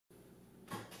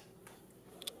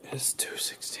It's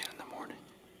 2:16 in the morning.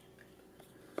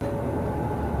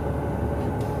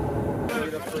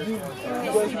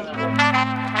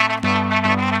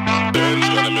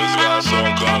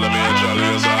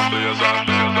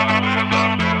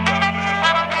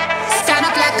 Stand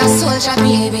up like a soldier,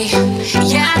 baby.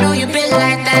 Yeah, I know you built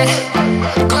like that.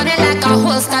 Gun it like a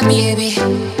holster, baby.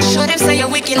 Show them say you're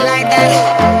wicked like that.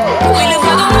 We live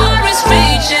where the war is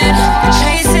raging,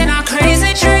 chasing our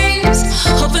crazy dreams,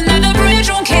 hoping that the bridge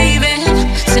won't cave in.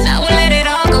 So now we'll let it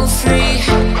all go free.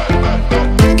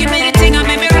 Give me the thing, I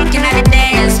made me rockin' at the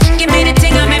dance. Give me the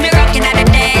thing, I made me rockin' at the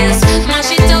dance. Man,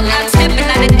 she don't like stepping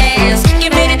at the dance.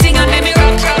 Give me the thing, I made me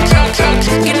rock, rock, rock, rock.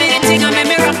 Give me the thing, I made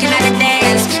me rockin' at the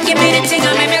dance. Give me the thing,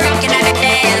 I made me rockin' at the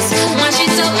dance. Man, she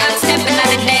don't like stepping at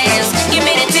the dance. Give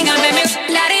me the thing, I made me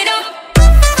light it up.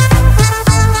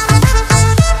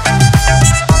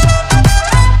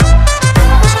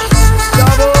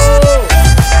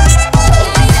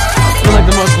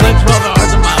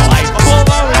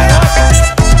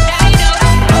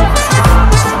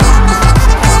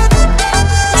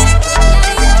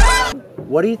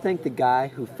 What do you think the guy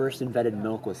who first invented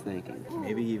milk was thinking?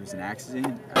 Maybe he was an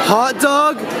accident. Hot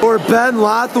dog or Ben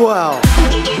Lathwell?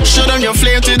 Show them your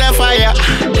flame to the fire.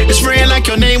 It's spraying like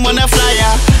your name on a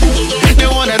flyer. They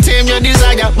wanna tame your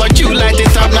desire, but you light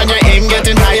it up, now your aim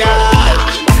getting higher.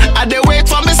 I dey wait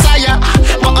for Messiah,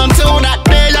 but until that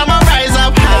day I'ma rise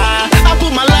up high. I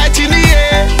put my light in the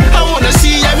air, I wanna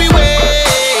see everywhere.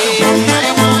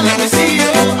 I wanna let me see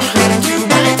you. 2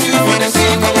 by 2 for the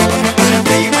sequel.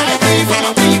 3 by 3 for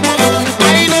my people.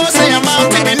 I know say I'm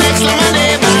out to be next to my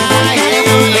neighbor. I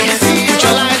wanna let me see you. Put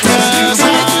your lighters on.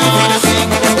 Lighters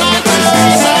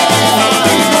on.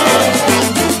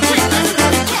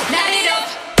 Light it up.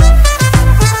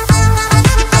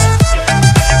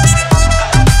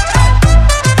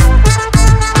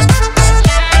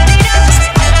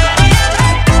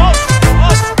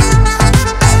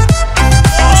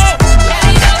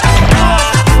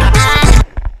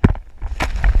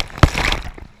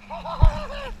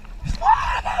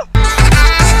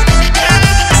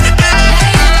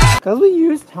 Because we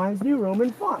use Times New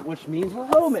Roman font, which means we're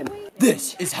Roman.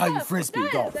 This is how you frisbee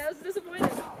golf. I was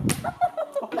disappointed.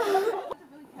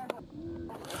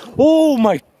 Oh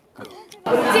my.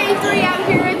 Day 3 out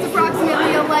here. It's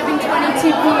approximately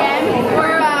 11:22 p.m.